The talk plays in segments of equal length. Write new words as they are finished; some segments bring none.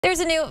There's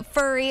a new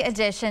furry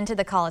addition to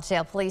the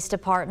Collegedale Police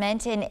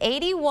Department, an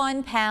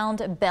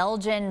 81-pound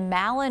Belgian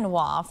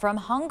Malinois from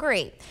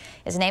Hungary.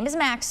 His name is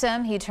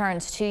Maxim. He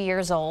turns 2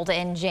 years old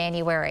in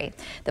January.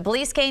 The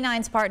police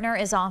K-9's partner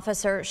is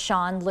Officer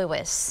Sean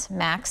Lewis.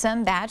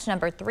 Maxim, badge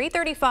number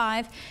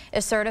 335,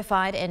 is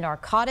certified in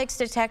narcotics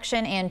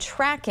detection and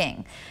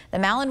tracking. The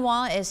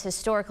Malinois is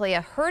historically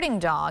a herding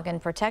dog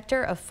and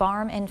protector of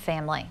farm and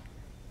family.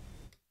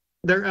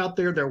 They're out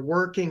there, they're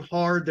working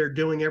hard, they're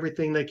doing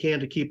everything they can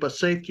to keep us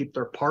safe, keep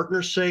their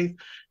partners safe,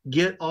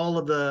 get all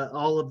of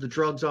the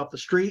drugs off the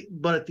street.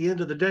 But at the end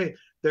of the day,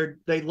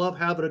 they love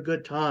having a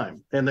good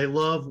time, and they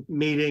love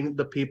meeting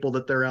the people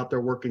that they're out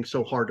there working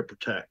so hard to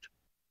protect.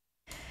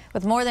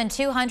 With more than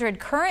 200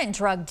 current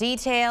drug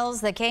details,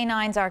 the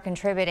K-9s are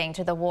contributing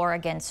to the war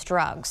against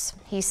drugs.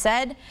 He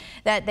said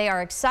that they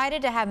are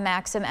excited to have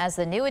Maxim as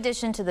the new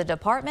addition to the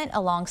department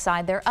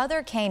alongside their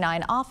other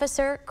K-9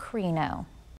 officer, Crino.